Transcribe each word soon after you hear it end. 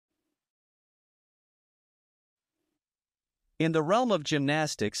In the realm of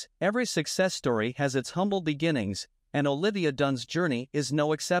gymnastics, every success story has its humble beginnings, and Olivia Dunne's journey is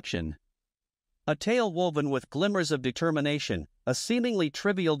no exception. A tale woven with glimmers of determination, a seemingly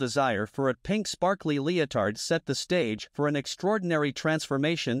trivial desire for a pink sparkly leotard set the stage for an extraordinary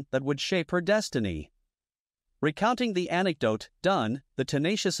transformation that would shape her destiny. Recounting the anecdote, Dunne, the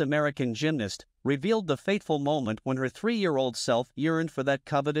tenacious American gymnast, revealed the fateful moment when her 3-year-old self yearned for that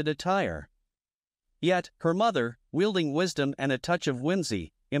coveted attire. Yet, her mother, wielding wisdom and a touch of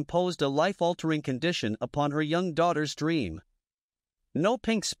whimsy, imposed a life-altering condition upon her young daughter's dream. "No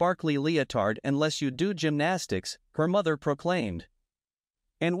pink sparkly leotard unless you do gymnastics," her mother proclaimed.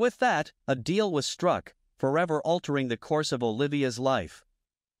 And with that, a deal was struck, forever altering the course of Olivia's life.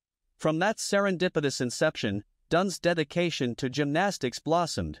 From that serendipitous inception, Dunne's dedication to gymnastics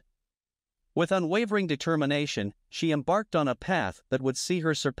blossomed. With unwavering determination, she embarked on a path that would see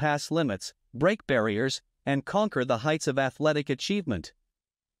her surpass limits, break barriers, and conquer the heights of athletic achievement.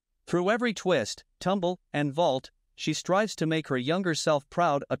 Through every twist, tumble, and vault, she strives to make her younger self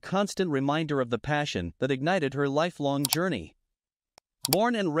proud, a constant reminder of the passion that ignited her lifelong journey.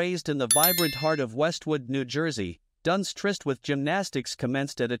 Born and raised in the vibrant heart of Westwood, New Jersey, Dunne's tryst with gymnastics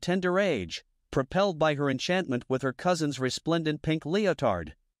commenced at a tender age, propelled by her enchantment with her cousin's resplendent pink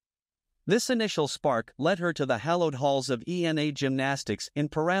leotard. This initial spark led her to the hallowed halls of ENA Gymnastics in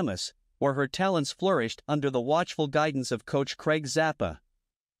Paramus, where her talents flourished under the watchful guidance of Coach Craig Zappa.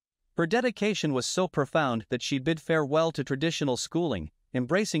 Her dedication was so profound that she bid farewell to traditional schooling,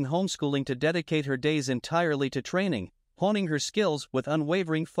 embracing homeschooling to dedicate her days entirely to training, honing her skills with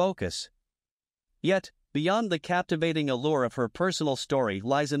unwavering focus. Yet, beyond the captivating allure of her personal story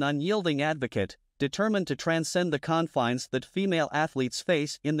lies an unyielding advocate, determined to transcend the confines that female athletes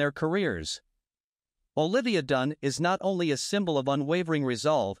face in their careers. Olivia Dunne is not only a symbol of unwavering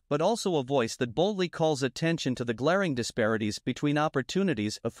resolve but also a voice that boldly calls attention to the glaring disparities between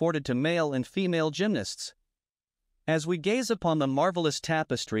opportunities afforded to male and female gymnasts. As we gaze upon the marvelous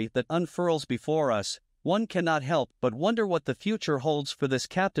tapestry that unfurls before us, one cannot help but wonder what the future holds for this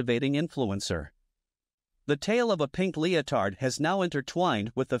captivating influencer. The tale of a pink leotard has now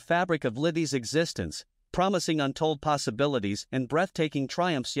intertwined with the fabric of Livy's existence, promising untold possibilities and breathtaking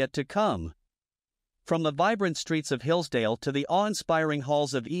triumphs yet to come. From the vibrant streets of Hillsdale to the awe-inspiring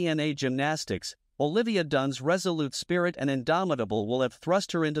halls of ENA Gymnastics, Olivia Dunne's resolute spirit and indomitable will have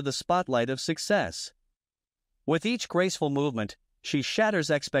thrust her into the spotlight of success. With each graceful movement, she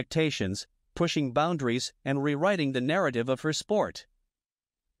shatters expectations, pushing boundaries and rewriting the narrative of her sport.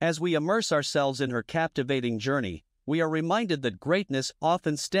 As we immerse ourselves in her captivating journey, we are reminded that greatness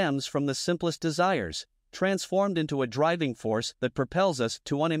often stems from the simplest desires, transformed into a driving force that propels us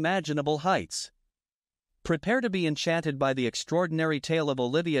to unimaginable heights. Prepare to be enchanted by the extraordinary tale of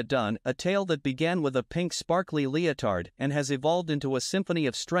Olivia Dunne, a tale that began with a pink sparkly leotard and has evolved into a symphony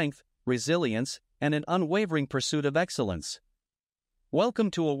of strength, resilience, and an unwavering pursuit of excellence.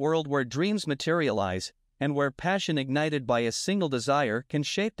 Welcome to a world where dreams materialize, and where passion ignited by a single desire can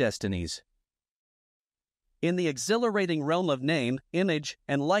shape destinies. In the exhilarating realm of name, image,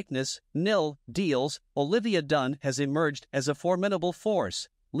 and likeness, deals, Olivia Dunne has emerged as a formidable force,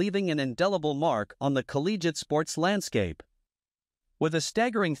 leaving an indelible mark on the collegiate sports landscape. With a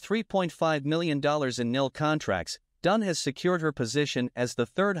staggering $3.5 million in nil contracts, Dunne has secured her position as the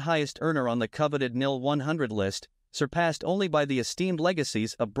third highest earner on the coveted nil 100 list, surpassed only by the esteemed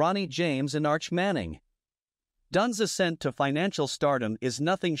legacies of Bronny James and Arch Manning. Dunne's ascent to financial stardom is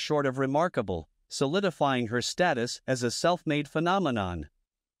nothing short of remarkable, solidifying her status as a self-made phenomenon.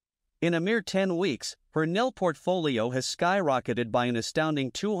 In a mere 10 weeks, her nil portfolio has skyrocketed by an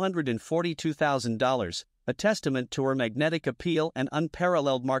astounding $242,000, a testament to her magnetic appeal and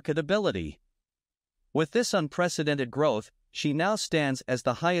unparalleled marketability. With this unprecedented growth, she now stands as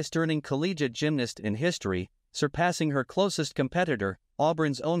the highest-earning collegiate gymnast in history, surpassing her closest competitor,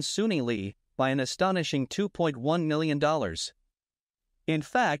 Auburn's own Suni Lee, by an astonishing $2.1 million. In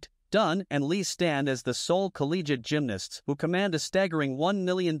fact, Dunne and Lee stand as the sole collegiate gymnasts who command a staggering $1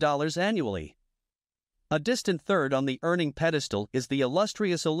 million annually. A distant third on the earning pedestal is the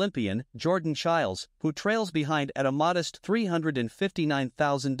illustrious Olympian, Jordan Chiles, who trails behind at a modest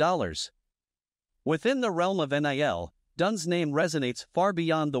 $359,000. Within the realm of NIL, Dunne's name resonates far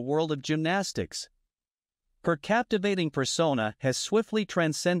beyond the world of gymnastics. Her captivating persona has swiftly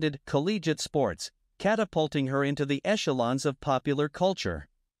transcended collegiate sports, catapulting her into the echelons of popular culture.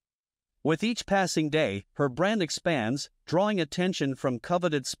 With each passing day, her brand expands, drawing attention from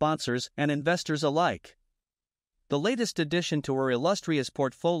coveted sponsors and investors alike. The latest addition to her illustrious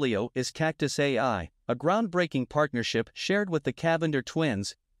portfolio is Cactus AI, a groundbreaking partnership shared with the Cavender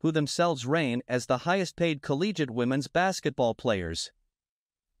twins, who themselves reign as the highest-paid collegiate women's basketball players.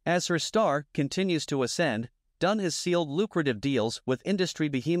 As her star continues to ascend, Dunne has sealed lucrative deals with industry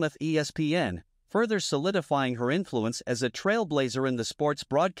behemoth ESPN, further solidifying her influence as a trailblazer in the sports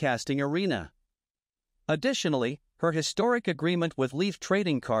broadcasting arena. Additionally, her historic agreement with Leaf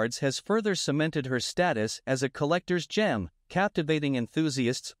Trading Cards has further cemented her status as a collector's gem, captivating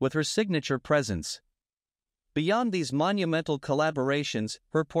enthusiasts with her signature presence. Beyond these monumental collaborations,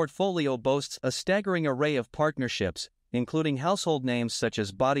 her portfolio boasts a staggering array of partnerships, including household names such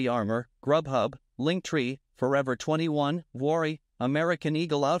as Body Armor, Grubhub, Linktree, Forever 21, Worry, American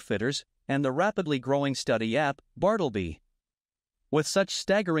Eagle Outfitters, and the rapidly growing study app, Bartleby. With such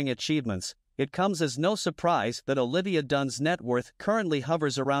staggering achievements, it comes as no surprise that Olivia Dunne's net worth currently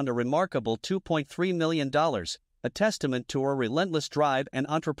hovers around a remarkable $2.3 million, a testament to her relentless drive and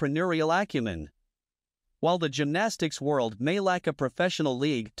entrepreneurial acumen. While the gymnastics world may lack a professional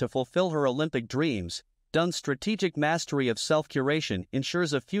league to fulfill her Olympic dreams, Dunne's strategic mastery of self-curation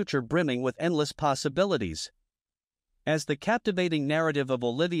ensures a future brimming with endless possibilities. As the captivating narrative of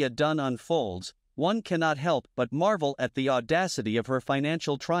Olivia Dunne unfolds, one cannot help but marvel at the audacity of her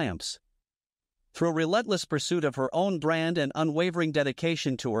financial triumphs. Through relentless pursuit of her own brand and unwavering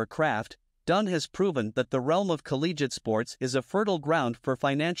dedication to her craft, Dunne has proven that the realm of collegiate sports is a fertile ground for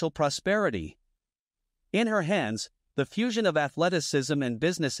financial prosperity. In her hands, the fusion of athleticism and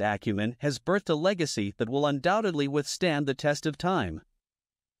business acumen has birthed a legacy that will undoubtedly withstand the test of time.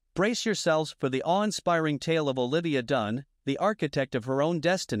 Brace yourselves for the awe-inspiring tale of Olivia Dunne, the architect of her own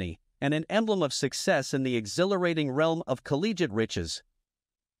destiny, and an emblem of success in the exhilarating realm of collegiate riches.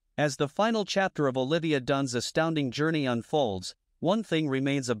 As the final chapter of Olivia Dunne's astounding journey unfolds, one thing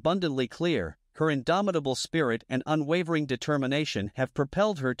remains abundantly clear: her indomitable spirit and unwavering determination have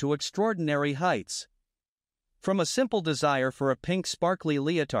propelled her to extraordinary heights. From a simple desire for a pink sparkly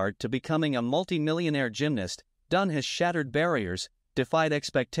leotard to becoming a multi-millionaire gymnast, Dunne has shattered barriers, defied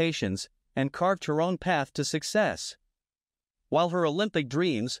expectations, and carved her own path to success. While her Olympic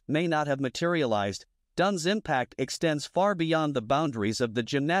dreams may not have materialized, Dunne's impact extends far beyond the boundaries of the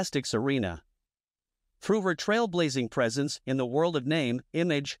gymnastics arena. Through her trailblazing presence in the world of name,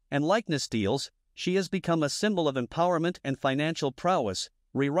 image, and likeness deals, she has become a symbol of empowerment and financial prowess,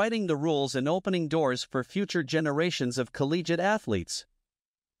 rewriting the rules and opening doors for future generations of collegiate athletes.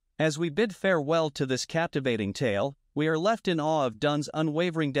 As we bid farewell to this captivating tale, we are left in awe of Dunne's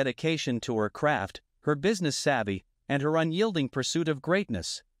unwavering dedication to her craft, her business savvy, and her unyielding pursuit of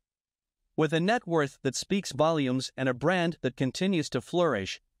greatness. With a net worth that speaks volumes and a brand that continues to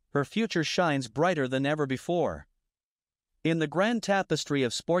flourish, her future shines brighter than ever before. In the grand tapestry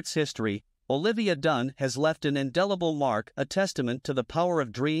of sports history, Olivia Dunne has left an indelible mark, a testament to the power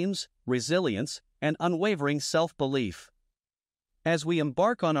of dreams, resilience, and unwavering self-belief. As we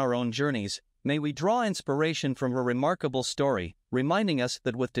embark on our own journeys, may we draw inspiration from her remarkable story, reminding us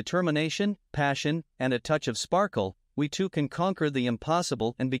that with determination, passion, and a touch of sparkle, we too can conquer the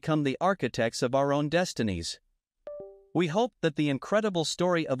impossible and become the architects of our own destinies. We hope that the incredible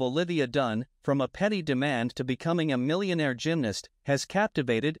story of Olivia Dunne, from a petty demand to becoming a millionaire gymnast, has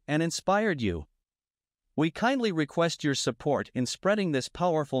captivated and inspired you. We kindly request your support in spreading this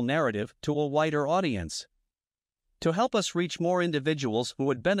powerful narrative to a wider audience. To help us reach more individuals who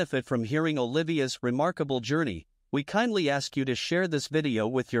would benefit from hearing Olivia's remarkable journey, we kindly ask you to share this video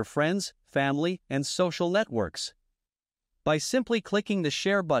with your friends, family, and social networks. By simply clicking the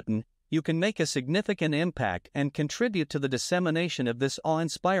share button, you can make a significant impact and contribute to the dissemination of this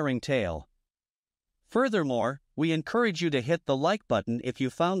awe-inspiring tale. Furthermore, we encourage you to hit the like button if you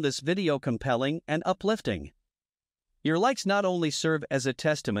found this video compelling and uplifting. Your likes not only serve as a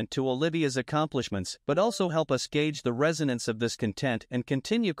testament to Olivia's accomplishments but also help us gauge the resonance of this content and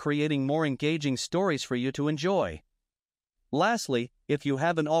continue creating more engaging stories for you to enjoy. Lastly, if you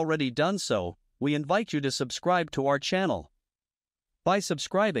haven't already done so, we invite you to subscribe to our channel. By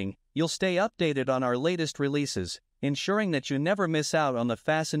subscribing, you'll stay updated on our latest releases, ensuring that you never miss out on the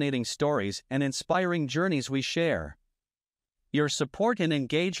fascinating stories and inspiring journeys we share. Your support and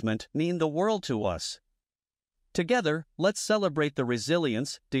engagement mean the world to us. Together, let's celebrate the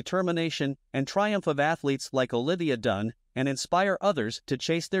resilience, determination, and triumph of athletes like Olivia Dunne and inspire others to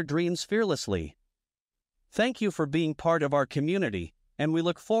chase their dreams fearlessly. Thank you for being part of our community, and we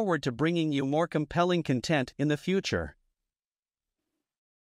look forward to bringing you more compelling content in the future.